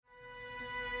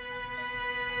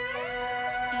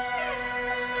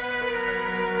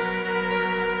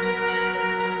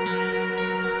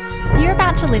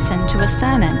about to listen to a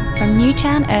sermon from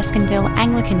Newtown Erskineville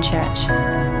Anglican Church.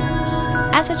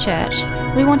 As a church,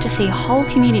 we want to see whole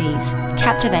communities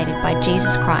captivated by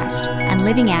Jesus Christ and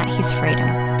living out his freedom.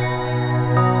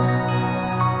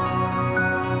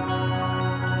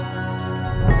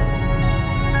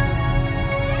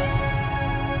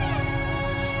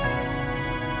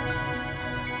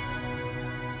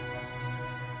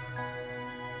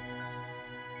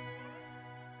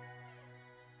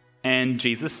 And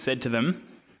Jesus said to them,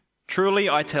 "Truly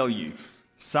I tell you,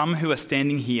 some who are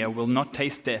standing here will not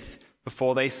taste death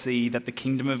before they see that the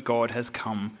kingdom of God has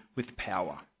come with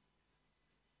power."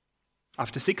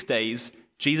 After 6 days,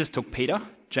 Jesus took Peter,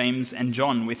 James, and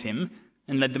John with him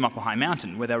and led them up a high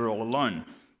mountain where they were all alone.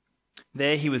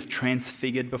 There he was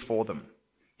transfigured before them.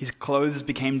 His clothes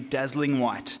became dazzling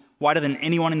white, whiter than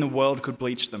anyone in the world could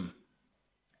bleach them.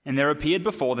 And there appeared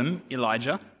before them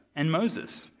Elijah and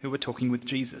Moses, who were talking with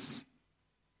Jesus.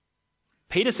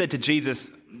 Peter said to Jesus,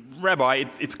 "Rabbi,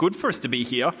 it's good for us to be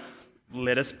here.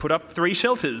 Let us put up 3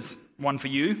 shelters, one for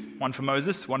you, one for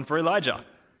Moses, one for Elijah."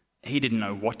 He didn't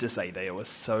know what to say. They were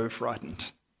so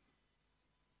frightened.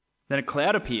 Then a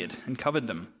cloud appeared and covered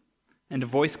them, and a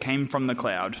voice came from the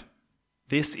cloud,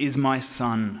 "This is my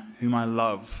son, whom I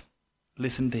love.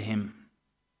 Listen to him."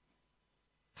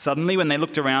 Suddenly, when they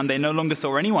looked around, they no longer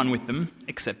saw anyone with them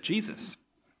except Jesus.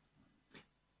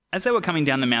 As they were coming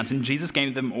down the mountain, Jesus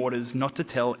gave them orders not to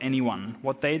tell anyone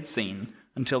what they had seen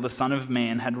until the Son of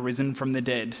Man had risen from the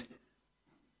dead.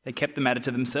 They kept the matter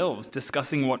to themselves,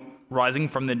 discussing what rising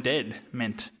from the dead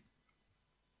meant.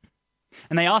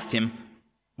 And they asked him,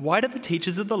 "Why do the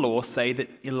teachers of the law say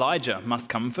that Elijah must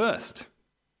come first?"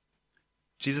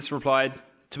 Jesus replied,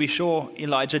 "To be sure,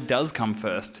 Elijah does come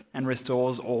first and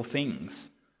restores all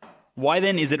things. Why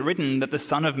then is it written that the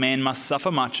Son of Man must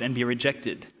suffer much and be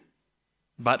rejected?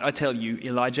 But I tell you,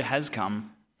 Elijah has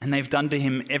come, and they've done to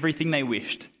him everything they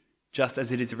wished, just as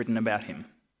it is written about him."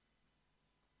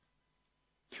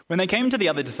 When they came to the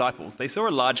other disciples, they saw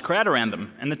a large crowd around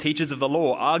them, and the teachers of the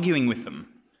law arguing with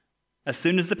them. As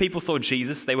soon as the people saw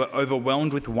Jesus, they were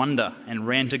overwhelmed with wonder and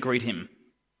ran to greet him.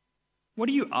 "What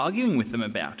are you arguing with them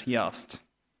about?" he asked.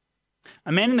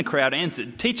 A man in the crowd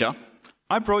answered, "Teacher,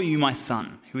 I brought you my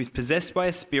son, who is possessed by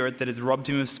a spirit that has robbed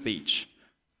him of speech.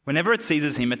 Whenever it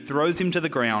seizes him, it throws him to the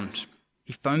ground.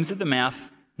 He foams at the mouth,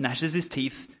 gnashes his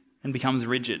teeth, and becomes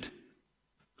rigid.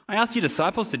 I asked your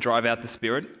disciples to drive out the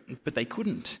spirit, but they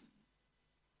couldn't."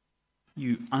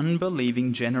 "You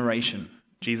unbelieving generation,"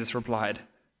 Jesus replied,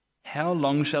 "how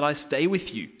long shall I stay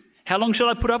with you? How long shall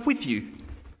I put up with you?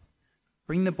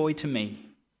 Bring the boy to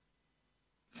me."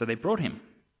 So they brought him.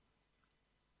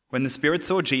 When the spirit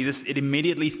saw Jesus, it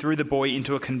immediately threw the boy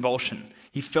into a convulsion.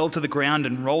 He fell to the ground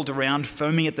and rolled around,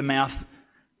 foaming at the mouth.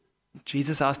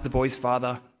 Jesus asked the boy's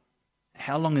father,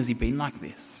 "How long has he been like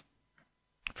this?"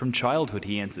 "From childhood,"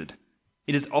 he answered.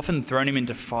 "It has often thrown him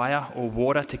into fire or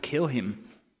water to kill him.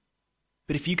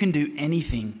 But if you can do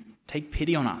anything, take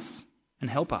pity on us and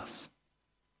help us."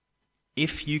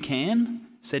 "If you can,"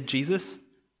 said Jesus,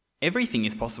 "everything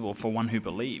is possible for one who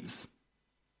believes."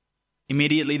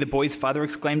 Immediately the boy's father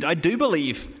exclaimed, "I do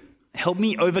believe. Help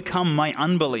me overcome my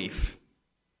unbelief."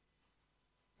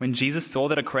 When Jesus saw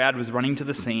that a crowd was running to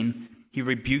the scene, he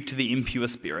rebuked the impure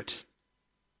spirit.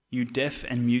 "You deaf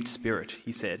and mute spirit,"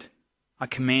 he said, "I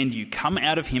command you, come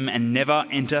out of him and never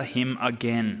enter him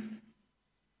again."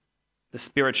 The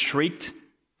spirit shrieked,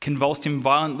 convulsed him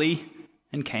violently,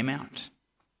 and came out.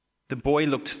 The boy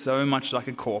looked so much like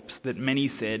a corpse that many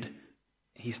said,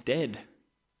 "He's dead."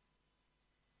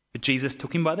 But Jesus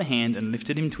took him by the hand and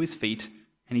lifted him to his feet,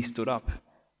 and he stood up.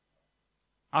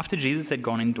 After Jesus had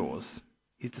gone indoors,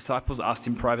 his disciples asked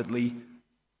him privately,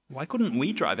 "Why couldn't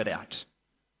we drive it out?"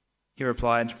 He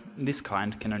replied, "This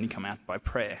kind can only come out by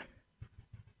prayer."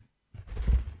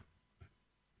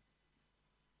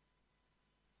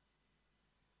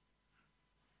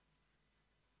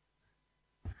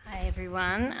 Hi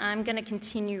everyone, I'm going to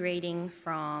continue reading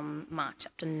from Mark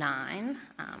chapter 9,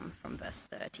 from verse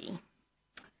 30.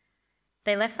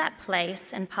 They left that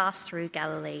place and passed through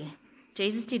Galilee.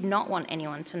 Jesus did not want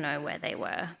anyone to know where they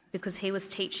were, because he was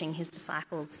teaching his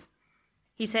disciples.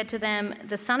 He said to them,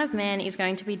 "The Son of Man is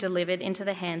going to be delivered into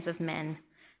the hands of men.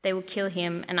 They will kill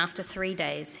him, and after 3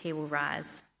 days he will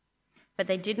rise." But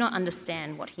they did not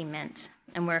understand what he meant,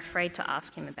 and were afraid to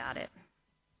ask him about it.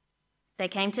 They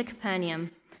came to Capernaum.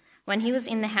 When he was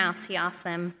in the house, he asked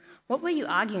them, "What were you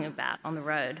arguing about on the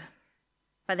road?"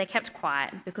 But they kept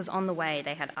quiet, because on the way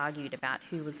they had argued about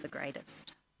who was the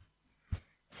greatest.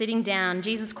 Sitting down,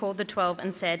 Jesus called the 12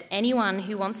 and said, "Anyone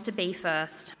who wants to be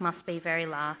first must be very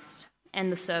last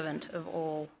and the servant of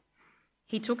all."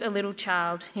 He took a little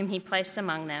child whom he placed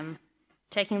among them.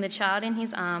 Taking the child in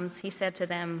his arms, he said to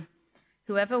them,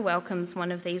 "Whoever welcomes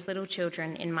one of these little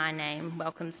children in my name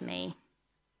welcomes me.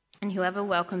 And whoever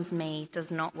welcomes me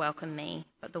does not welcome me,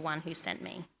 but the one who sent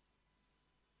me."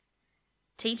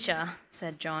 "Teacher,"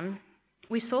 said John,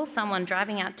 "we saw someone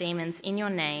driving out demons in your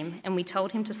name, and we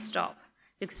told him to stop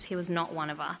because he was not one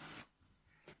of us."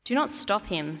 "Do not stop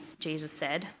him," Jesus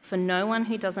said, "for no one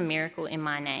who does a miracle in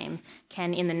my name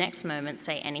can in the next moment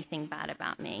say anything bad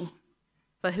about me.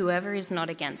 But whoever is not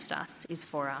against us is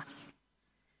for us.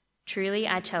 Truly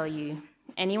I tell you,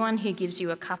 anyone who gives you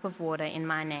a cup of water in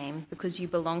my name because you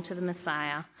belong to the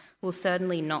Messiah will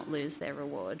certainly not lose their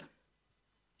reward.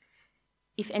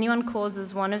 If anyone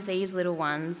causes one of these little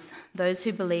ones, those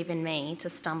who believe in me, to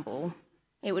stumble,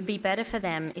 it would be better for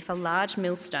them if a large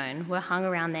millstone were hung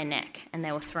around their neck and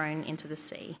they were thrown into the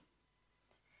sea.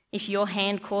 If your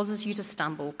hand causes you to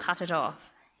stumble, cut it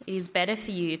off. It is better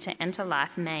for you to enter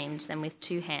life maimed than with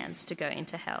 2 hands to go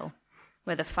into hell,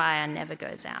 where the fire never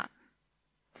goes out.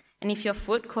 And if your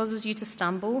foot causes you to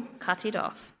stumble, cut it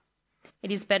off.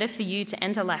 It is better for you to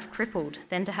enter life crippled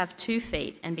than to have 2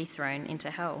 feet and be thrown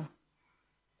into hell.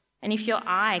 And if your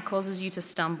eye causes you to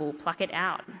stumble, pluck it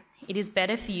out. It is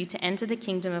better for you to enter the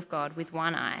kingdom of God with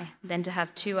 1 eye than to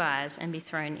have 2 eyes and be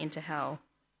thrown into hell,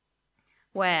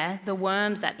 where the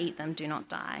worms that eat them do not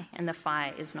die and the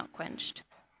fire is not quenched.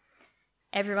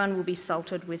 Everyone will be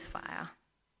salted with fire.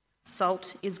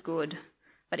 Salt is good,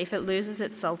 but if it loses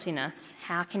its saltiness,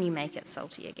 how can you make it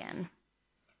salty again?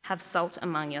 Have salt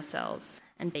among yourselves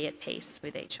and be at peace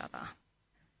with each other."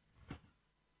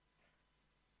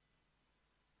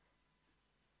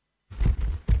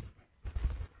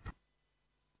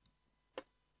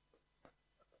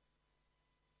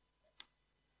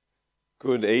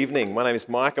 Good evening. My name is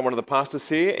Mike. I'm one of the pastors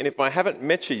here, and if I haven't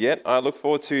met you yet, I look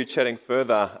forward to chatting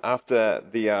further after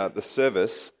the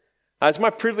service. It's my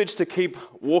privilege to keep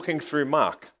walking through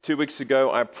Mark. 2 weeks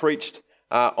ago, I preached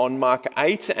on Mark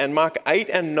 8, and Mark 8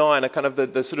 and 9 are kind of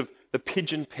the sort of the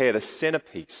pigeon pair, the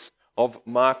centerpiece of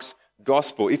Mark's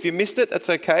gospel. If you missed it, that's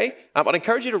okay. I'd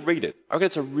encourage you to read it. I reckon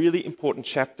it's a really important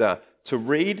chapter to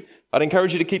read. I'd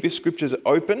encourage you to keep your scriptures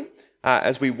open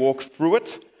as we walk through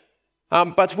it.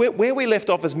 But where we left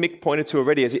off, as Mick pointed to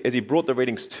already, as he brought the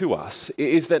readings to us,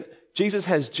 is that Jesus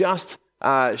has just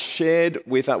shared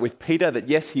with Peter that,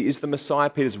 yes, he is the Messiah.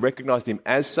 Peter's recognized him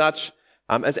as such.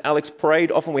 As Alex prayed,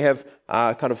 often we have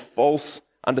kind of false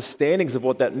understandings of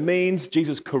what that means.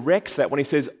 Jesus corrects that when he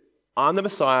says, "I'm the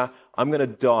Messiah, I'm going to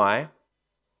die."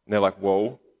 And they're like,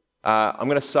 "Whoa, I'm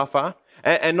going to suffer."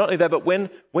 And not only that, but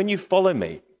when you follow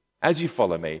me, as you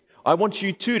follow me, I want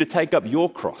you too to take up your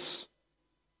cross,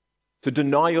 to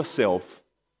deny yourself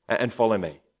and follow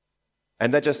me.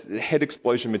 And that just head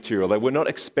explosion material. They were not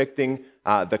expecting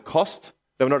the cost.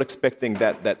 They were not expecting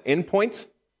that end point.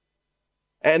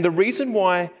 And the reason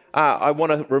why I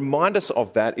want to remind us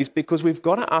of that is because we've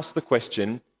got to ask the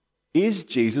question, is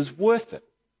Jesus worth it?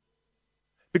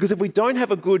 Because if we don't have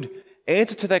a good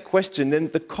answer to that question, then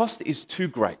the cost is too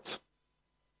great.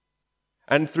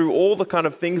 And through all the kind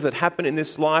of things that happen in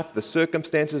this life, the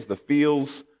circumstances, the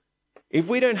feels, if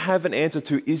we don't have an answer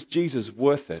to, is Jesus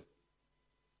worth it?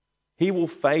 He will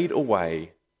fade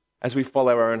away as we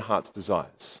follow our own heart's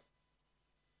desires.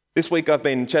 This week I've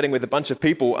been chatting with a bunch of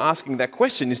people asking that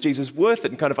question, is Jesus worth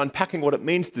it? And kind of unpacking what it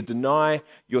means to deny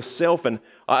yourself. And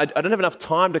I don't have enough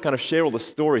time to kind of share all the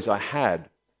stories I had.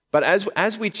 But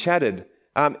as we chatted,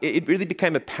 it really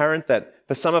became apparent that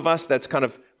for some of us, that's kind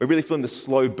of, we're really feeling the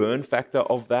slow burn factor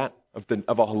of that,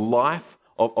 of a life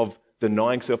of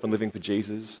denying self and living for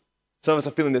Jesus. Some of us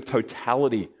are feeling the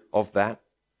totality of that.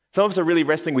 Some of us are really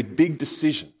wrestling with big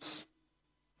decisions,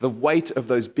 the weight of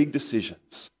those big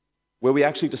decisions, where we're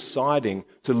actually deciding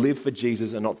to live for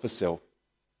Jesus and not for self.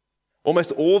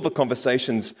 Almost all the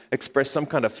conversations express some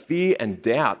kind of fear and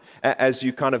doubt as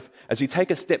you take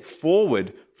a step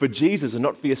forward for Jesus and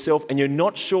not for yourself, and you're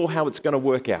not sure how it's going to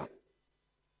work out.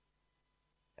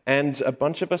 And a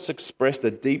bunch of us expressed a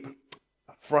deep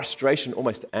frustration,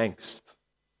 almost angst,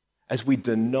 as we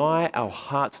deny our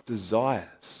heart's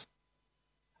desires.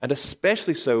 And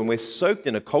especially so when we're soaked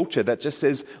in a culture that just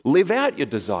says, live out your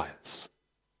desires.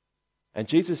 And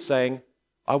Jesus is saying,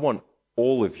 I want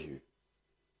all of you.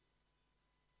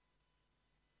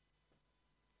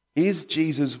 Is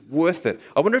Jesus worth it?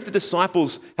 I wonder if the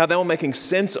disciples, how they were making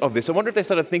sense of this. I wonder if they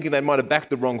started thinking they might have backed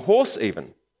the wrong horse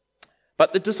even.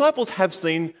 But the disciples have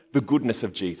seen the goodness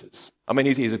of Jesus. I mean,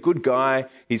 he's a good guy.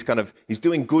 He's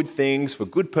doing good things for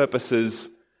good purposes.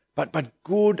 But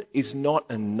good is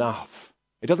not enough.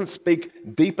 It doesn't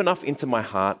speak deep enough into my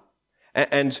heart.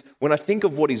 And when I think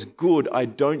of what is good, I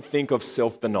don't think of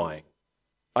self-denying.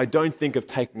 I don't think of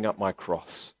taking up my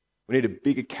cross. We need a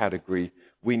bigger category.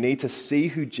 We need to see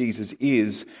who Jesus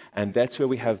is, and that's where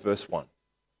we have verse 1.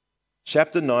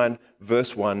 Chapter 9,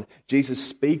 verse 1, Jesus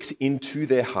speaks into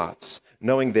their hearts,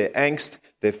 knowing their angst,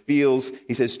 their fears.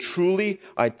 He says, "Truly,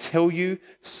 I tell you,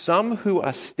 some who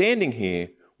are standing here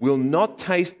will not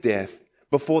taste death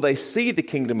before they see the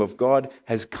kingdom of God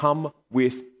has come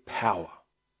with power."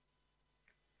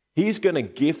 He's going to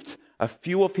gift a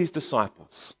few of his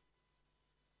disciples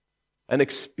an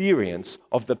experience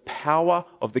of the power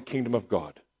of the kingdom of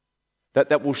God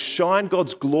that will shine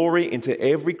God's glory into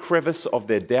every crevice of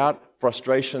their doubt,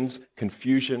 frustrations,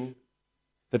 confusion,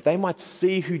 that they might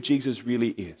see who Jesus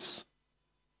really is.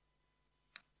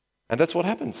 And that's what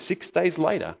happens. 6 days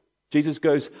later, Jesus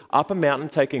goes up a mountain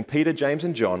taking Peter, James,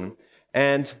 and John,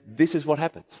 and this is what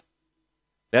happens.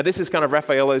 Now, this is kind of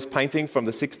Raffaello's painting from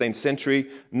the 16th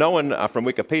century, known from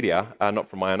Wikipedia, not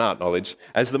from my own art knowledge,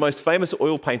 as the most famous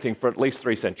oil painting for at least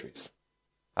 3 centuries.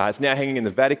 It's now hanging in the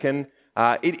Vatican.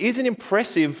 It is an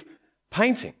impressive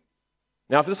painting.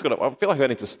 Now, I feel like I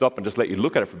need to stop and just let you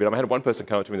look at it for a bit. I had one person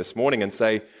come up to me this morning and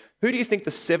say, "Who do you think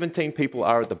the 17 people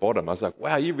are at the bottom?" I was like,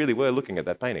 wow, you really were looking at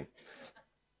that painting.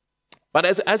 But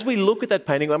as we look at that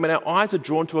painting, our eyes are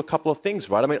drawn to a couple of things,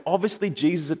 right? Obviously,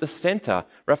 Jesus at the center.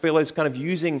 Raffaello is kind of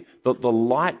using the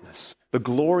lightness, the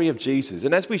glory of Jesus.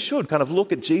 And as we should, kind of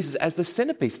look at Jesus as the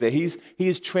centerpiece there. He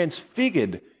is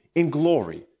transfigured in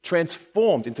glory,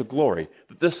 transformed into glory.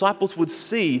 The disciples would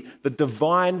see the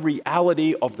divine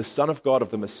reality of the Son of God, of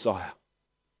the Messiah.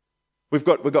 We've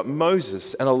got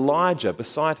Moses and Elijah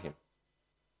beside him,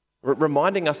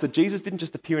 reminding us that Jesus didn't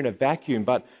just appear in a vacuum,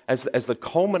 but as the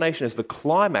culmination, as the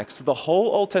climax to the whole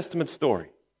Old Testament story.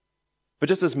 But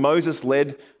just as Moses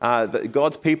led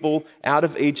God's people out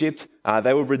of Egypt,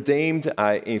 they were redeemed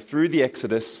through the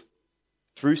Exodus,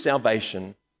 through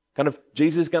salvation.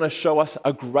 Jesus is going to show us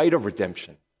a greater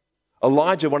redemption.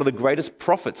 Elijah, one of the greatest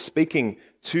prophets, speaking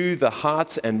to the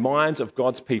hearts and minds of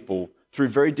God's people through a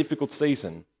very difficult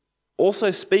season, also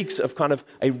speaks of kind of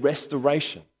a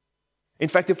restoration. In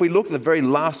fact, if we look at the very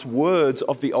last words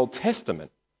of the Old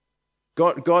Testament,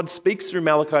 God speaks through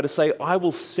Malachi to say, "I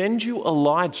will send you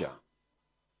Elijah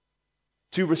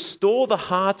to restore the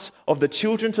hearts of the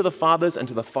children to the fathers and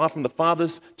from the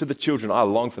fathers to the children." I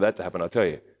long for that to happen, I tell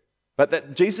you. But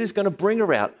that Jesus is going to bring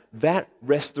about that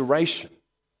restoration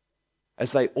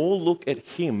as they all look at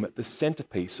him, the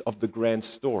centerpiece of the grand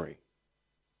story.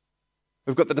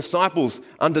 We've got the disciples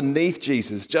underneath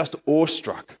Jesus, just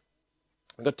awestruck.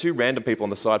 We've got 2 random people on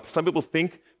the side. Some people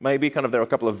think maybe there are a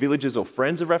couple of villagers or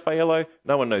friends of Raffaello.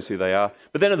 No one knows who they are.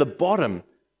 But then at the bottom,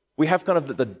 we have kind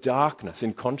of the darkness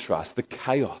in contrast, the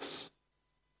chaos.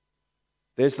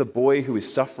 There's the boy who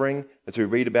is suffering, as we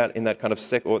read about in that kind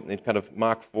of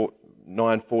Mark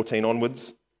 9:14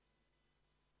 onwards.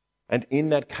 And in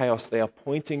that chaos, they are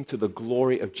pointing to the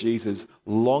glory of Jesus,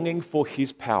 longing for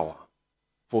his power,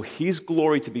 for his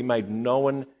glory to be made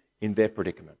known in their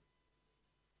predicament.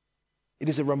 It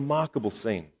is a remarkable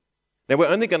scene. Now, we're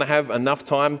only going to have enough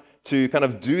time to kind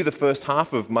of do the first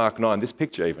half of Mark 9, this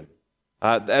picture even.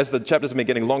 As the chapters have been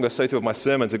getting longer, so too have my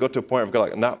sermons. I got to a point where I've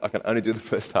got no, I can only do the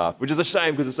first half, which is a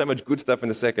shame because there's so much good stuff in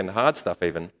the second, hard stuff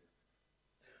even.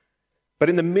 But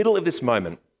in the middle of this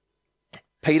moment,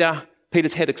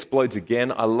 Peter's head explodes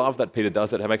again. I love that Peter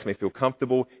does that. It makes me feel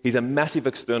comfortable. He's a massive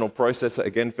external processor,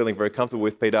 again, feeling very comfortable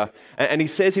with Peter. And he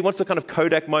says he wants to kind of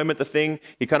Kodak moment the thing.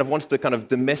 He kind of wants to kind of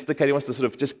domesticate. He wants to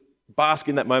sort of just bask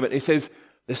in that moment. He says,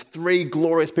 "There's 3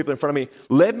 glorious people in front of me.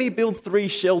 Let me build 3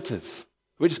 shelters.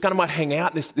 We just kind of might hang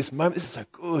out this moment. This is so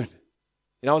good."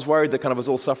 I was worried that kind of was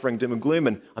all suffering, doom and gloom,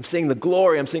 and I'm seeing the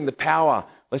glory, I'm seeing the power.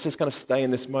 Let's just kind of stay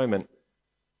in this moment.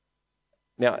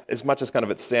 Now, as much as kind of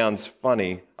it sounds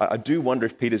funny, I do wonder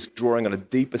if Peter's drawing on a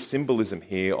deeper symbolism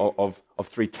here of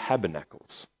 3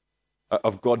 tabernacles,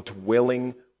 of God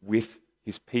dwelling with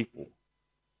his people.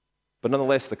 But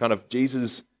nonetheless, the kind of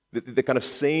Jesus, the kind of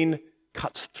scene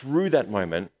cuts through that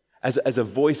moment as a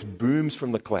voice booms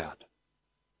from the cloud.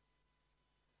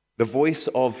 The voice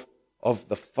of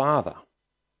the Father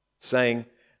saying,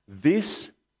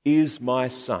 "This is my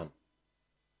Son,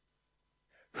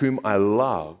 whom I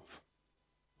love.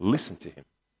 Listen to him."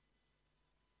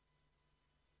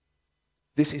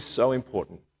 This is so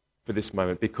important for this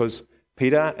moment because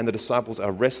Peter and the disciples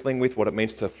are wrestling with what it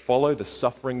means to follow the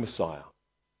suffering Messiah.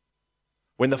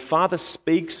 When the Father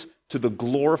speaks to the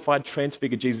glorified,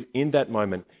 transfigured Jesus in that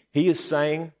moment, he is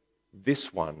saying,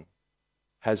 "This one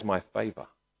has my favor."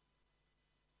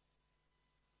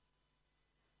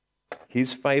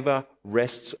 His favor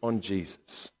rests on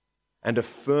Jesus and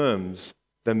affirms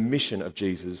the mission of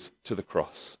Jesus to the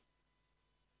cross.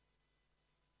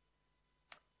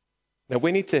 Now,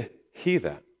 we need to hear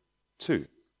that too.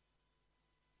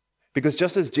 Because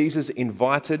just as Jesus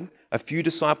invited a few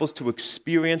disciples to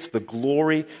experience the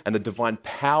glory and the divine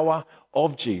power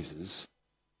of Jesus,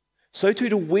 so too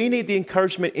do we need the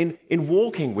encouragement in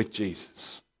walking with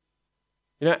Jesus.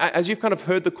 You know, as you've kind of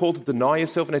heard the call to deny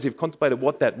yourself and as you've contemplated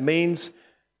what that means,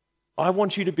 I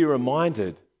want you to be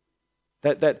reminded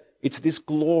that it's this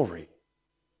glory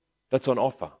that's on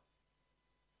offer.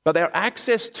 But our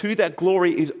access to that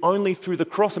glory is only through the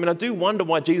cross. I mean, I do wonder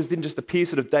why Jesus didn't just appear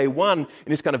sort of day one in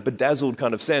this kind of bedazzled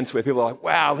kind of sense where people are like,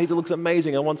 wow, he looks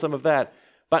amazing, I want some of that.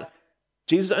 But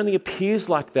Jesus only appears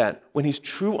like that when his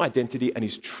true identity and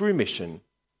his true mission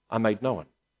are made known.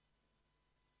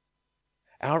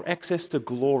 Our access to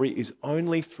glory is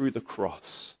only through the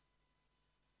cross,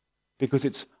 because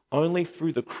it's only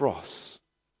through the cross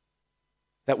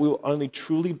that we will only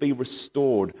truly be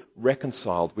restored,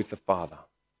 reconciled with the Father.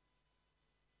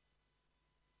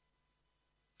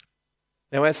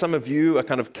 Now, as some of you are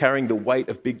kind of carrying the weight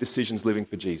of big decisions living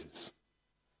for Jesus,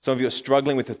 some of you are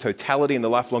struggling with the totality and the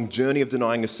lifelong journey of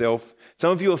denying yourself.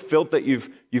 Some of you have felt that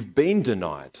you've been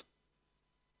denied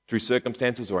through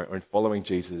circumstances or in following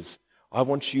Jesus. I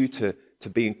want you to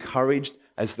be encouraged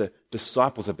as the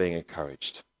disciples are being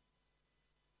encouraged,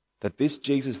 that this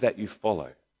Jesus that you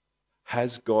follow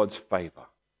has God's favor,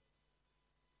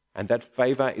 and that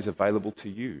favor is available to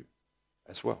you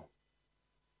as well.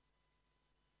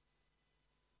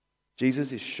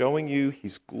 Jesus is showing you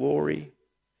his glory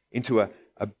into a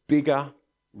bigger,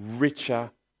 richer,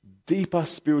 deeper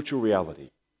spiritual reality.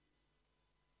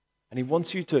 And he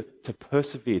wants you to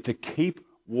persevere, to keep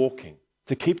walking,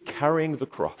 to keep carrying the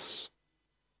cross.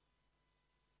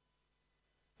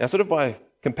 Now, sort of by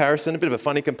comparison, a bit of a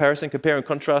funny comparison, compare and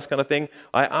contrast kind of thing,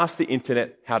 I asked the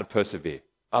internet how to persevere.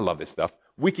 I love this stuff.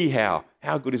 WikiHow.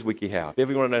 How good is WikiHow? If you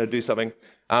ever want to know how to do something,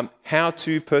 how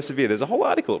to persevere. There's a whole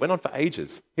article. It went on for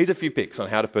ages. Here's a few picks on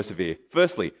how to persevere.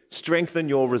 Firstly, strengthen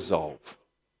your resolve.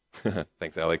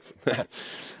 Thanks, Alex.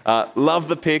 Love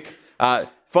the pick.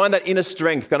 Find that inner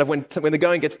strength, kind of when the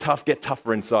going gets tough, get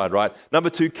tougher inside, right? Number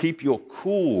 2, keep your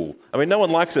cool. I mean, no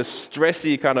one likes a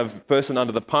stressy kind of person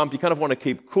under the pump. You kind of want to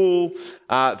keep cool.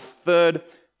 3rd,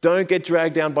 don't get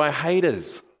dragged down by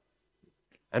haters.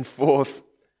 And 4th,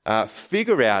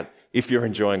 figure out if you're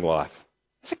enjoying life.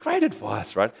 That's a great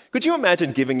advice, right? Could you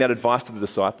imagine giving that advice to the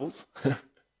disciples?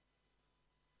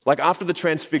 Like after the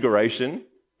transfiguration,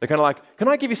 they're kind of like, can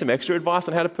I give you some extra advice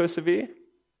on how to persevere?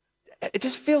 It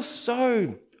just feels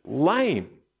so lame.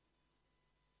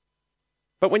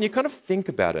 But when you kind of think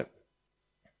about it,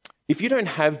 if you don't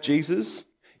have Jesus,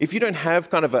 if you don't have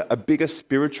kind of a bigger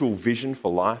spiritual vision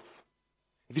for life,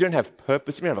 if you don't have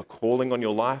purpose, if you don't have a calling on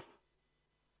your life,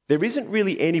 there isn't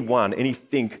really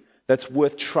anything that's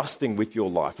worth trusting with your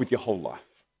life, with your whole life.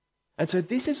 And so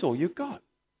this is all you've got.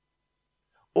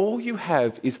 All you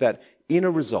have is that inner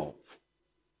resolve.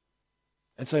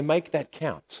 And so make that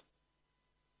count.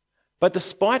 But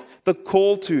despite the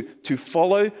call to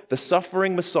follow the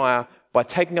suffering Messiah by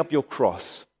taking up your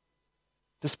cross,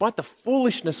 despite the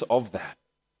foolishness of that,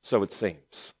 so it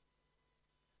seems,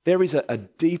 there is a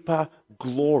deeper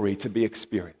glory to be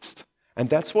experienced. And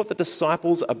that's what the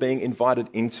disciples are being invited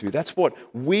into. That's what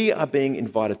we are being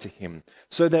invited to him,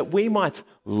 so that we might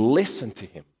listen to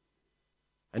him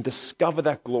and discover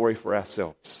that glory for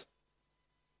ourselves.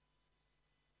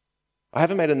 I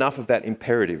haven't made enough of that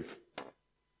imperative.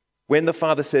 When the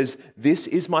Father says, "This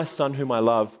is my Son whom I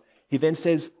love," he then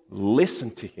says,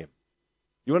 listen to him.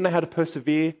 You want to know how to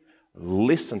persevere?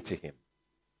 Listen to him.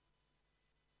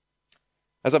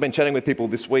 As I've been chatting with people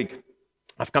this week,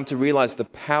 I've come to realize the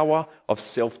power of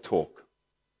self-talk.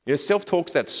 You know,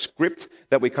 self-talk's that script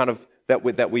that we kind of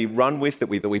that we run with, that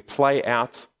we play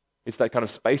out. It's that kind of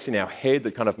space in our head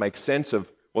that kind of makes sense of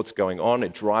what's going on.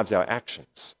 It drives our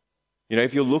actions. You know,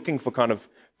 if you're looking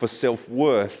for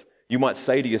self-worth, you might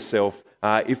say to yourself,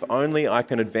 if only I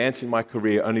can advance in my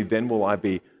career, only then will I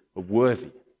be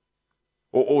worthy.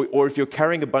 Or if you're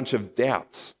carrying a bunch of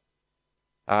doubts,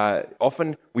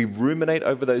 often we ruminate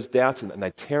over those doubts and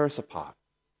they tear us apart.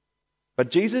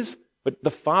 But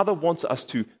the Father wants us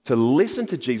to listen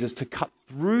to Jesus, to cut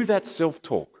through that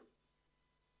self-talk.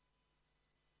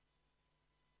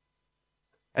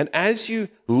 And as you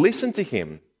listen to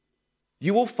him,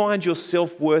 you will find your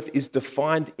self-worth is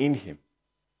defined in him.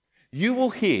 You will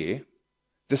hear,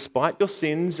 despite your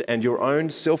sins and your own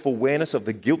self-awareness of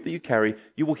the guilt that you carry,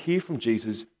 you will hear from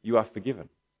Jesus, you are forgiven.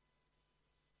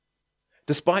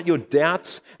 Despite your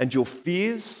doubts and your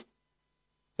fears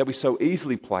that we so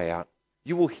easily play out,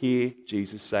 you will hear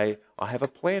Jesus say, I have a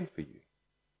plan for you.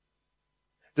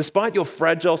 Despite your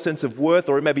fragile sense of worth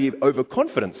or maybe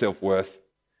overconfident self-worth,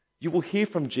 you will hear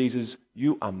from Jesus,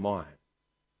 "You are mine."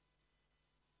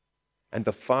 And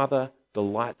the Father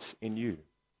delights in you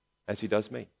as he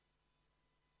does me.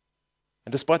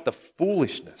 And despite the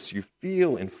foolishness you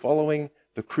feel in following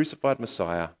the crucified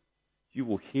Messiah, you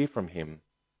will hear from him,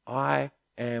 "I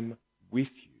am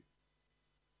with you."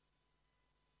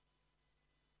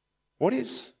 What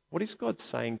is God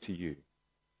saying to you?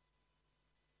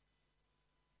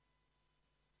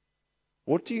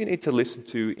 What do you need to listen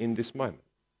to in this moment?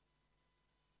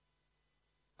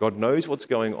 God knows what's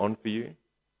going on for you.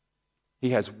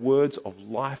 He has words of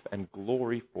life and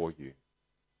glory for you.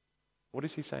 What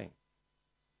is he saying?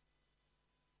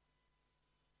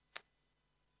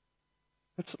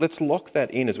 Let's lock that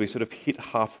in as we sort of hit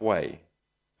halfway,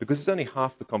 because it's only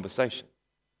half the conversation.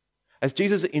 As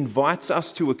Jesus invites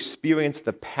us to experience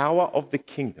the power of the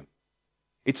kingdom,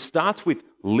 it starts with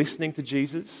listening to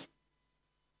Jesus,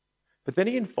 but then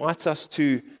he invites us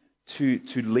to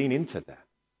lean into that,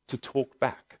 to talk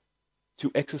back,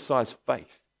 to exercise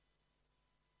faith.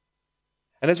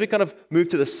 And as we kind of move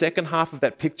to the second half of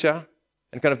that picture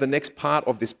and kind of the next part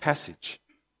of this passage,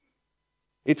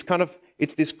 it's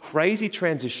this crazy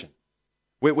transition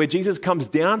where Jesus comes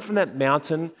down from that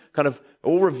mountain, kind of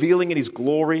all revealing in his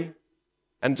glory.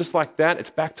 And just like that, it's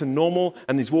back to normal,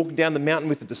 and he's walking down the mountain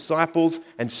with the disciples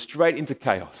and straight into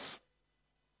chaos.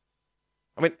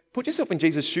 I mean, put yourself in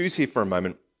Jesus' shoes here for a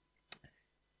moment.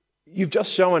 You've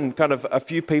just shown kind of a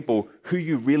few people who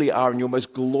you really are in your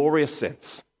most glorious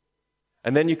sense.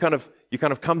 And then you kind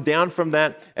of come down from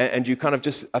that, and you kind of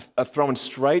just are thrown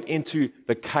straight into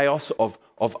the chaos of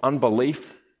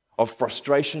unbelief, of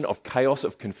frustration, of chaos,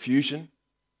 of confusion.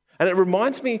 And it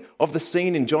reminds me of the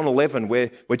scene in John 11 where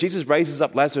Jesus raises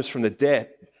up Lazarus from the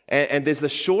dead, and there's the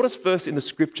shortest verse in the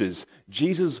scriptures,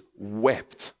 Jesus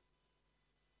wept.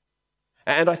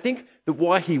 And I think that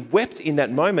why he wept in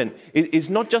that moment is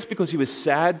not just because he was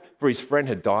sad for his friend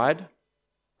had died,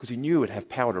 because he knew it would have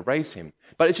power to raise him,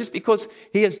 but it's just because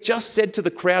he has just said to the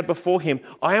crowd before him,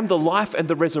 "I am the life and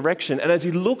the resurrection." And as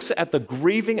he looks at the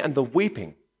grieving and the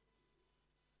weeping,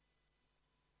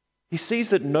 he sees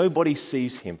that nobody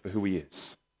sees him for who he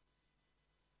is.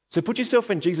 So put yourself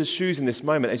in Jesus' shoes in this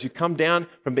moment as you come down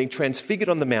from being transfigured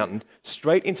on the mountain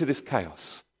straight into this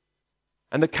chaos.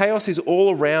 And the chaos is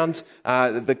all around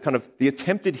the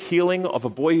attempted healing of a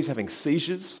boy who's having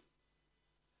seizures.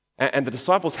 And the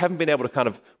disciples haven't been able to kind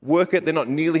of work it. They're not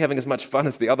nearly having as much fun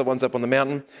as the other ones up on the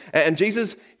mountain. And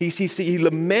Jesus, he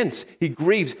laments, he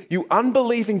grieves, "You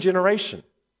unbelieving generation.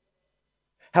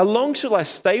 How long shall I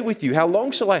stay with you? How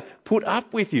long shall I put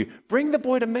up with you? Bring the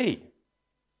boy to me."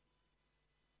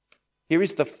 Here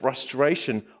is the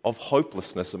frustration of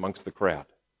hopelessness amongst the crowd.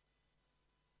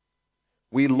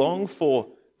 We long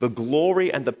for the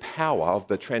glory and the power of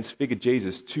the transfigured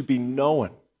Jesus to be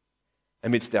known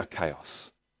amidst our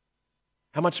chaos.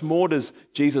 How much more does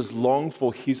Jesus long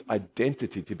for his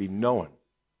identity to be known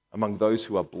among those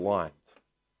who are blind?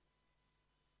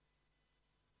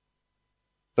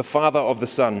 The Father of the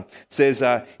Son says,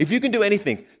 "If you can do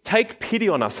anything, take pity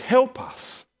on us, help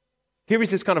us." Here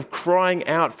is this kind of crying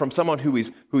out from someone who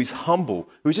is humble,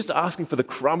 who is just asking for the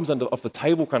crumbs off the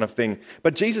table kind of thing.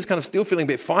 But Jesus kind of still feeling a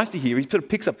bit feisty here. He sort of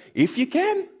picks up, "If you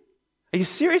can? Are you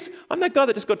serious? I'm that guy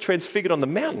that just got transfigured on the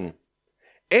mountain.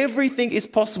 Everything is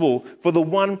possible for the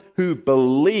one who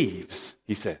believes,"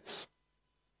 he says.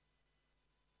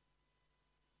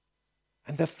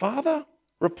 And the Father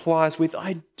replies with,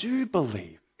 "I do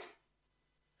believe.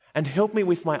 And help me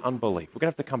with my unbelief." We're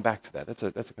going to have to come back to that. That's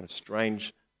a kind of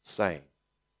strange saying.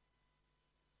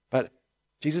 But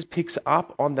Jesus picks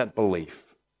up on that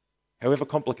belief, however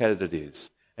complicated it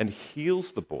is, and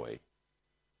heals the boy.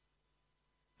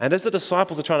 And as the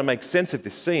disciples are trying to make sense of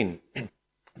this scene,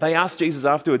 they ask Jesus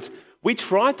afterwards, "We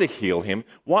tried to heal him.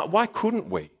 Why couldn't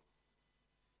we?"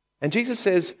 And Jesus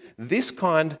says, "This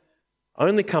kind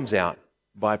only comes out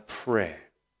by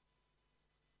prayer."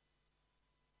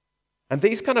 And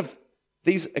these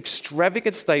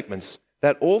extravagant statements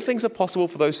that all things are possible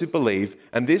for those who believe,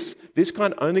 and this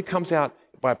kind only comes out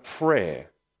by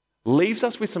prayer, leaves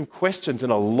us with some questions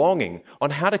and a longing on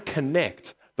how to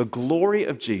connect the glory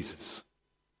of Jesus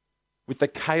with the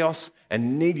chaos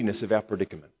and neediness of our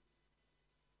predicament.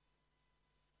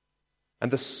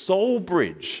 And the sole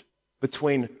bridge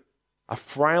between a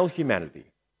frail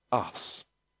humanity, us,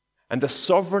 and the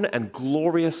sovereign and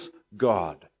glorious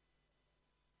God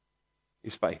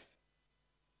is faith.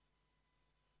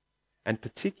 And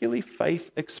particularly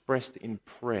faith expressed in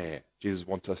prayer, Jesus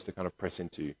wants us to kind of press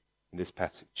into in this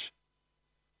passage.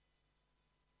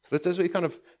 So So let's,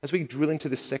 as we drill into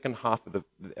this second half of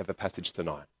the passage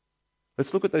tonight,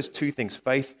 let's look at those two things,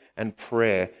 faith and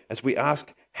prayer, as we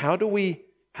ask, how do we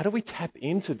tap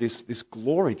into this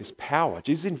glory, this power?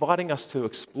 Jesus is inviting us to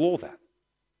explore that.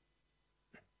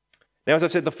 Now, as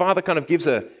I've said, the Father kind of gives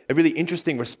a really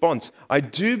interesting response. I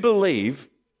do believe,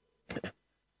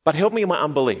 but help me in my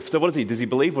unbelief. So what does he? Does he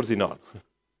believe or does he not?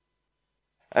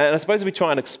 And I suppose if we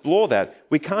try and explore that,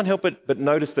 we can't help it but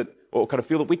notice that, or kind of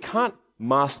feel that we can't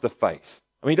master faith.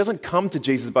 I mean, he doesn't come to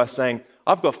Jesus by saying,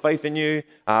 I've got faith in you,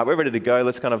 we're ready to go,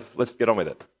 let's get on with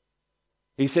it.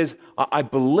 He says, I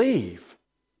believe,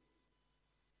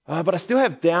 but I still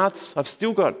have doubts,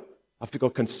 I've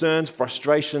got concerns,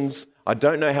 frustrations, I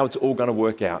don't know how it's all going to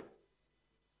work out.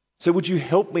 So would you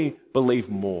help me believe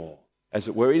more, as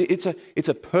it were? It's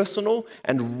a personal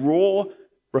and raw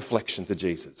reflection to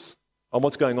Jesus on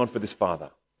what's going on for this father.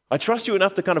 I trust you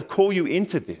enough to kind of call you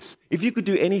into this. If you could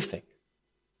do anything,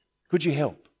 could you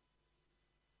help?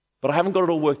 But I haven't got it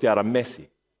all worked out. I'm messy.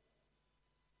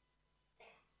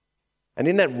 And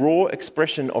in that raw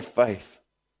expression of faith,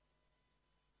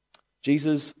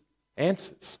 Jesus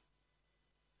answers.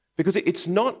 Because it's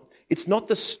not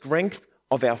the strength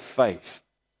of our faith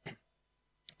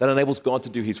that enables God to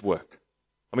do his work.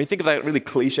 I mean, think of that really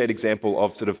cliched example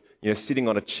of sitting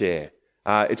on a chair.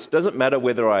 It doesn't matter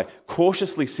whether I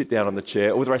cautiously sit down on the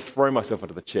chair or whether I throw myself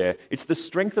onto the chair. It's the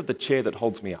strength of the chair that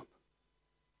holds me up.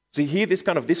 So here, this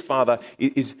father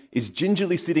is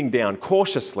gingerly sitting down,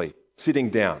 cautiously sitting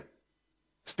down,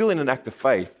 still in an act of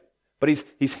faith, but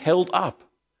he's held up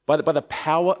by the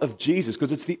power of Jesus,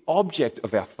 because it's the object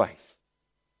of our faith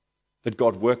that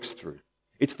God works through.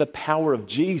 It's the power of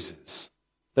Jesus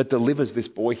that delivers this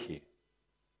boy here.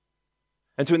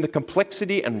 And so in the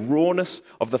complexity and rawness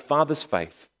of the Father's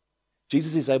faith,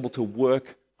 Jesus is able to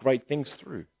work great things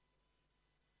through.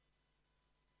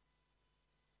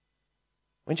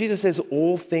 When Jesus says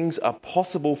all things are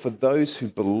possible for those who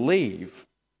believe,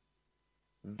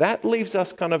 that leaves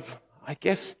us kind of, I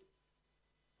guess,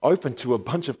 open to a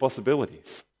bunch of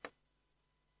possibilities.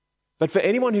 But for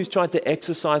anyone who's tried to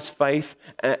exercise faith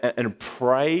and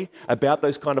pray about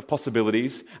those kind of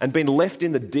possibilities and been left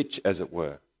in the ditch, as it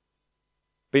were,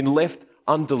 been left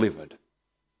undelivered,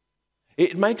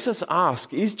 it makes us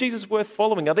ask, is Jesus worth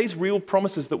following? Are these real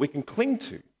promises that we can cling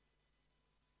to?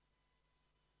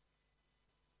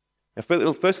 Now,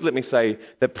 firstly, let me say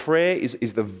that prayer is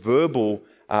the verbal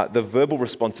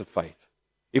response of faith.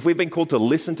 If we've been called to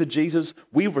listen to Jesus,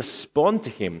 we respond to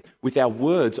him with our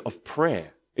words of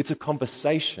prayer. It's a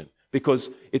conversation because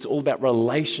it's all about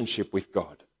relationship with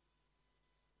God.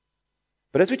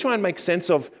 But as we try and make sense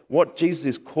of what Jesus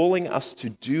is calling us to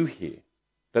do here,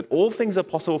 that all things are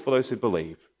possible for those who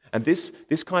believe, and this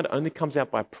kind only comes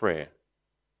out by prayer,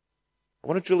 I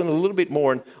want to drill in a little bit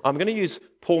more, and I'm going to use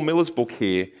Paul Miller's book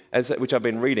here, which I've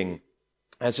been reading,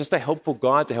 as just a helpful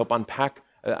guide to help unpack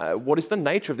what is the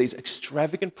nature of these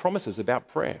extravagant promises about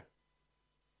prayer.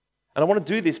 And I want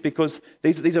to do this because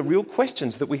these are real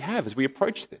questions that we have as we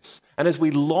approach this, and as we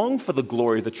long for the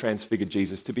glory of the transfigured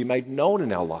Jesus to be made known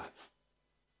in our life.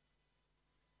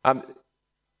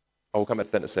 I'll come back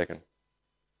to that in a second.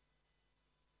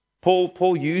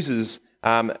 Paul uses,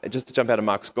 just to jump out of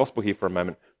Mark's gospel here for a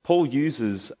moment, Paul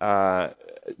uses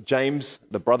James,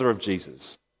 the brother of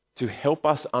Jesus, to help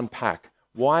us unpack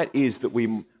why it is that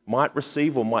we might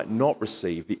receive or might not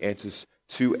receive the answers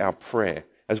to our prayer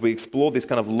as we explore this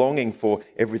kind of longing for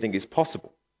everything is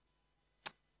possible.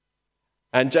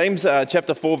 And James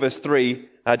chapter 4, verse 3,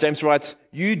 James writes,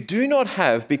 "You do not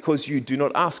have because you do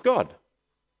not ask God."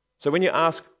 So when you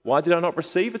ask, why did I not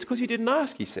receive? It's because you didn't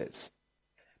ask, he says.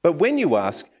 But when you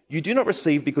ask, you do not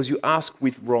receive because you ask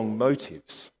with wrong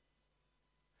motives.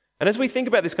 And as we think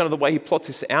about this kind of the way he plots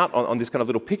this out on this kind of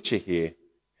little picture here,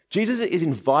 Jesus is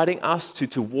inviting us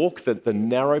to walk the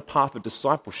narrow path of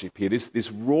discipleship here,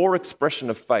 this raw expression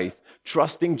of faith,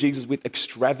 trusting Jesus with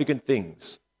extravagant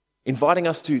things, inviting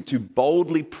us to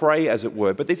boldly pray, as it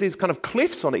were. But there's these kind of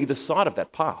cliffs on either side of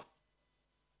that path.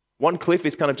 One cliff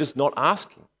is kind of just not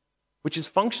asking, which is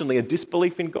functionally a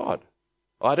disbelief in God.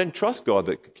 I don't trust God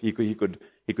that he could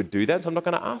do that, so I'm not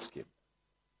going to ask him.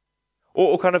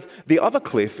 Or kind of the other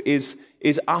cliff is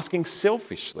asking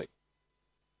selfishly,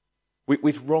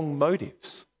 with wrong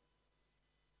motives.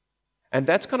 And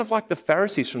that's kind of like the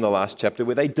Pharisees from the last chapter,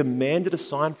 where they demanded a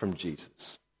sign from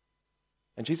Jesus.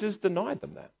 And Jesus denied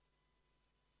them that.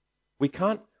 We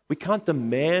can't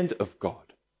demand of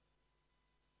God.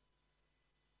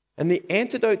 And the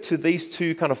antidote to these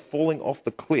two kind of falling off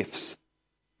the cliffs,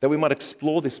 that we might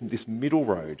explore this middle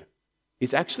road,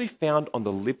 is actually found on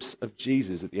the lips of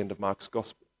Jesus at the end of Mark's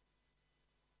gospel.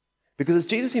 Because as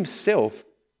Jesus himself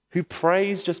who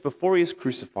prays just before he is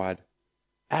crucified,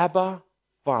 Abba,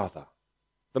 Father.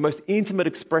 The most intimate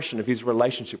expression of his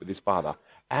relationship with his Father.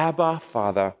 Abba,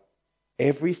 Father,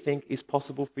 everything is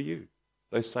possible for you.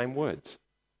 Those same words.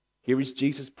 Here is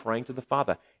Jesus praying to the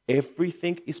Father.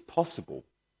 Everything is possible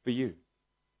for you.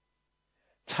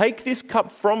 Take this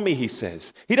cup from me, he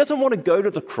says. He doesn't want to go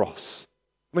to the cross.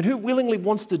 I mean, who willingly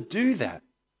wants to do that?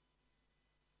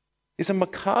 It's a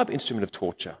macabre instrument of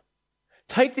torture.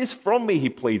 Take this from me, he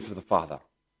pleads for the Father.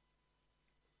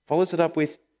 Follows it up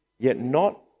with, yet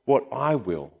not what I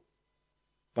will,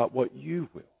 but what you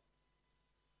will.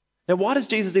 Now, why does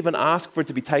Jesus even ask for it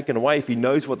to be taken away if he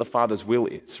knows what the Father's will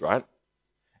is, right?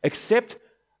 Except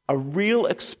a real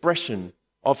expression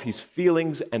of his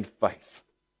feelings and faith.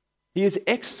 He is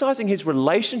exercising his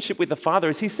relationship with the Father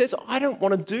as he says, I don't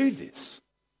want to do this.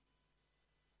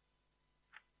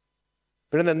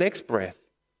 But in the next breath,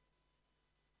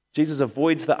 Jesus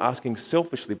avoids the asking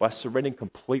selfishly by surrendering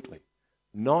completely.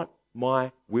 Not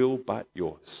my will, but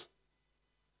yours.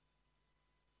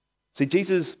 See,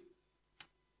 Jesus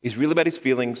is real about his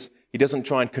feelings. He doesn't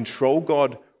try and control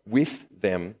God with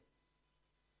them,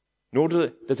 nor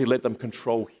does he let them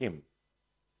control him.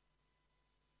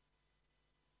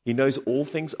 He knows all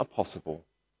things are possible.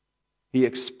 He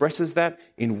expresses that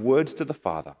in words to the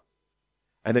Father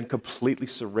and then completely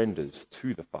surrenders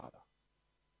to the Father.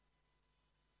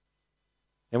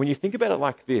 And when you think about it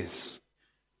like this,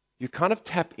 you kind of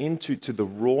tap into the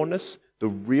rawness, the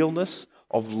realness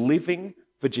of living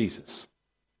for Jesus,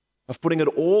 of putting it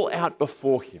all out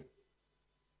before him,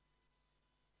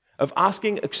 of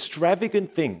asking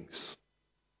extravagant things,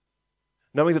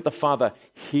 knowing that the Father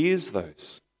hears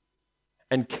those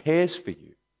and cares for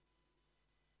you.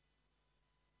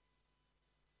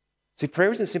 See,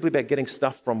 prayer isn't simply about getting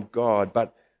stuff from God,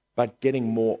 but getting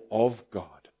more of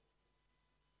God.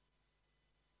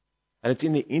 And it's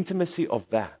in the intimacy of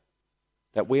that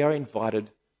we are invited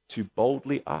to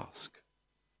boldly ask,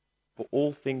 for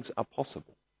all things are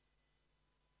possible.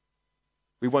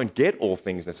 We won't get all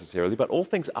things necessarily, but all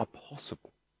things are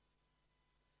possible.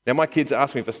 Now, my kids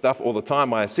ask me for stuff all the time.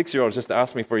 My 6-year-old just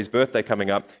asked me for his birthday coming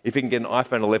up if he can get an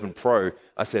iPhone 11 Pro.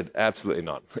 I said, absolutely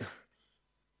not.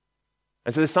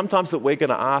 And so there's sometimes that we're going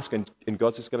to ask and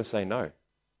God's just going to say no.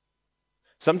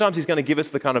 Sometimes he's going to give us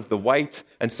the kind of the weight,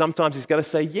 and sometimes he's going to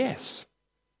say yes.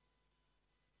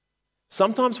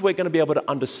 Sometimes we're going to be able to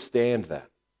understand that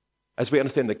as we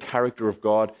understand the character of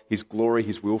God, his glory,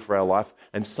 his will for our life.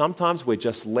 And sometimes we're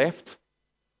just left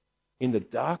in the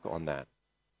dark on that.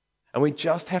 And we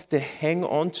just have to hang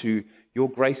on to, your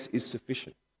grace is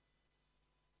sufficient.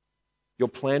 Your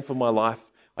plan for my life,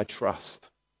 I trust.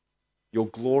 Your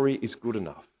glory is good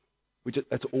enough.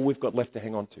 That's all we've got left to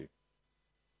hang on to.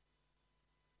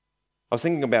 I was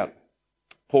thinking about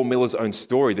Paul Miller's own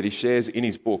story that he shares in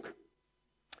his book.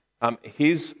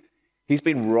 He's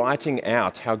been writing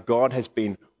out how God has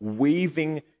been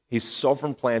weaving his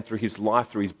sovereign plan through his life,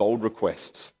 through his bold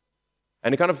requests.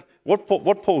 And kind of what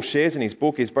Paul shares in his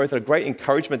book is both a great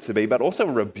encouragement to me, but also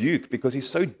a rebuke because he's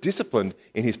so disciplined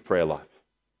in his prayer life.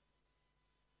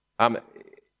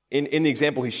 In the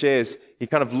example he shares, he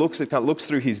kind of looks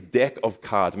through his deck of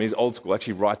cards. I mean, he's old school,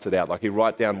 actually writes it out. Like he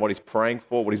writes down what he's praying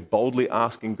for, what he's boldly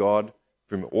asking God,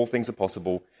 from all things are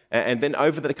possible. And then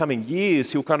over the coming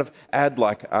years, he'll kind of add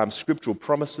scriptural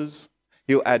promises.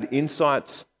 He'll add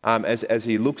insights as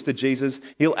he looks to Jesus.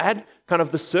 He'll add kind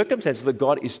of the circumstances that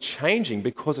God is changing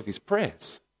because of his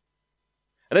prayers.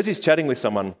 And as he's chatting with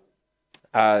someone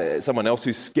else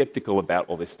who's skeptical about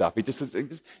all this stuff, he just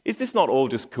says, is this not all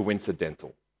just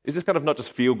coincidental? Is this kind of not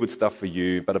just feel-good stuff for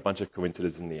you, but a bunch of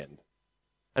coincidences in the end?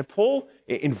 And Paul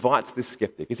invites this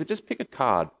skeptic. He said, just pick a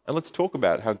card and let's talk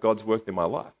about how God's worked in my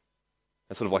life.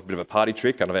 That's sort of like a bit of a party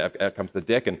trick, kind of out comes the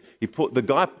deck, and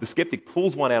the skeptic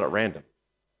pulls one out at random,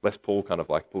 lest Paul kind of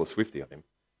like pull a Swiftie on him.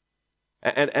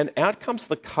 And out comes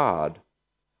the card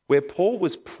where Paul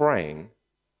was praying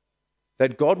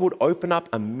that God would open up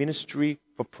a ministry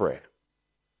for prayer.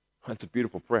 That's a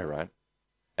beautiful prayer, right?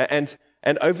 And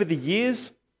over the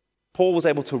years, Paul was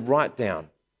able to write down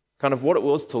kind of what it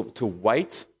was to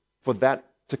wait for that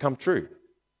to come true.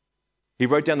 He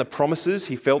wrote down the promises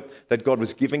he felt that God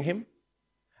was giving him.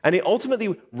 And he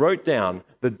ultimately wrote down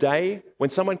the day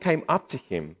when someone came up to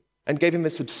him and gave him a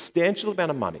substantial amount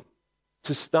of money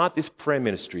to start this prayer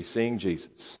ministry, Seeing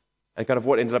Jesus, and kind of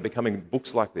what ended up becoming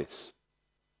books like this.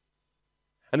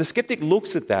 And the skeptic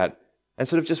looks at that and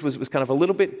sort of just was kind of a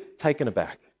little bit taken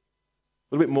aback,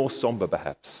 a little bit more somber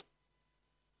perhaps.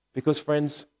 Because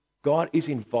friends, God is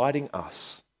inviting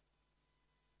us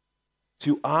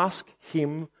to ask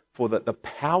him for the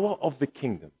power of the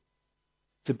kingdom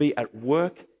to be at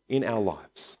work in our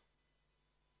lives.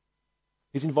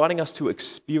 He's inviting us to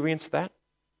experience that,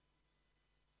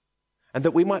 and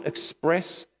that we might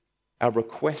express our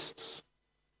requests,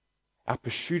 our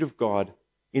pursuit of God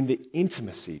in the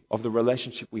intimacy of the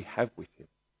relationship we have with Him.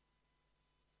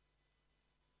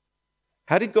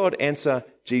 How did God answer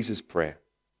Jesus' prayer?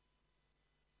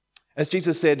 As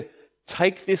Jesus said,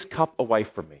 "Take this cup away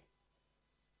from me.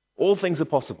 All things are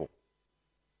possible."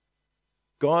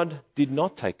 God did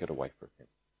not take it away from him.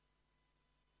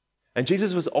 And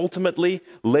Jesus was ultimately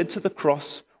led to the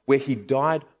cross where he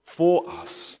died for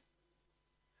us.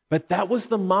 But that was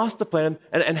the master plan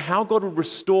and how God would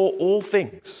restore all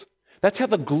things. That's how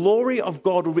the glory of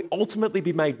God will ultimately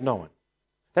be made known.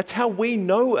 That's how we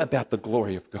know about the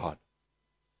glory of God.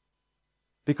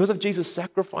 Because of Jesus'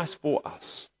 sacrifice for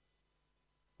us,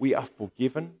 we are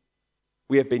forgiven,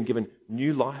 we have been given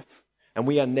new life, and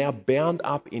we are now bound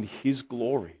up in his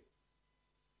glory.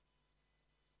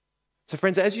 So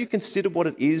friends, as you consider what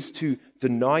it is to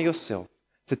deny yourself,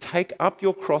 to take up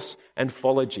your cross and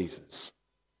follow Jesus,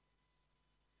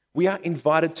 we are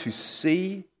invited to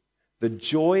see the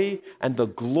joy and the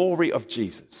glory of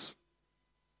Jesus.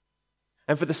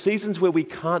 And for the seasons where we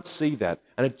can't see that,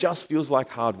 and it just feels like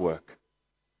hard work,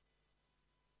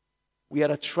 we are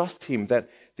to trust him that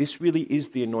this really is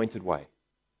the anointed way,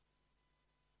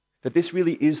 that this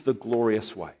really is the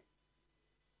glorious way.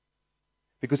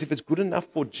 Because if it's good enough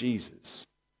for Jesus,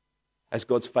 as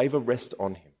God's favor rests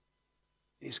on him,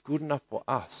 it is good enough for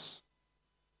us,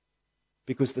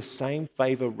 because the same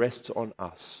favor rests on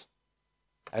us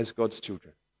as God's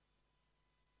children.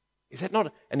 Is that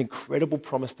not an incredible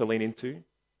promise to lean into?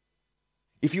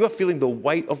 If you are feeling the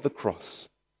weight of the cross,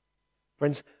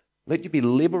 friends, let you be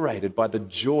liberated by the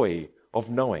joy of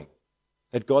knowing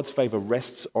that God's favor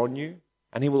rests on you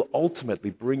and he will ultimately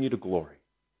bring you to glory.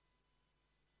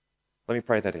 Let me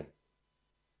pray that in.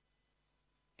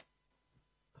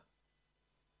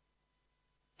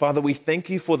 Father, we thank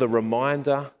you for the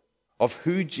reminder of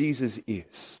who Jesus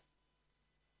is,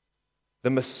 the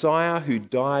Messiah who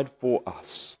died for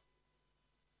us,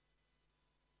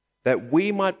 that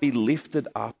we might be lifted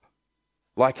up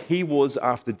like he was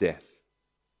after death,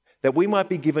 that we might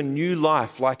be given new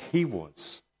life like he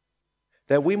was,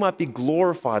 that we might be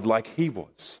glorified like he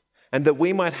was, and that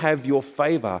we might have your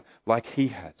favor like he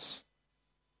has.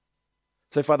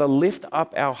 So, Father, lift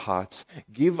up our hearts,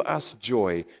 give us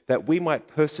joy that we might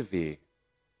persevere.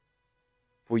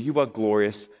 For you are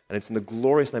glorious, and it's in the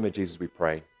glorious name of Jesus we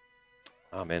pray.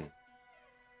 Amen.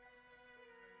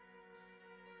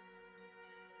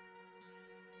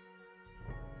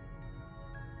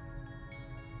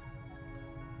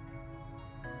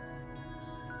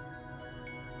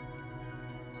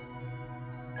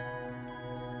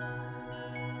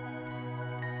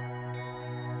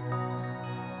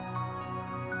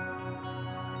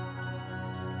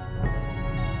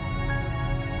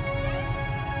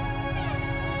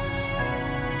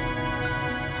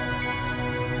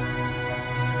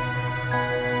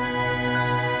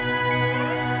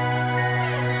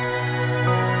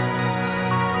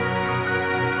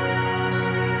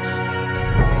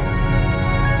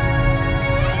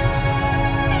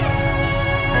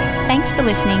 Thanks for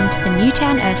listening to the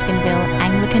Newtown Erskineville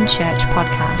Anglican Church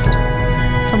podcast.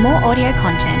 For more audio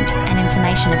content and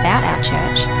information about our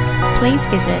church, please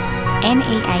visit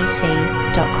neac.com.au.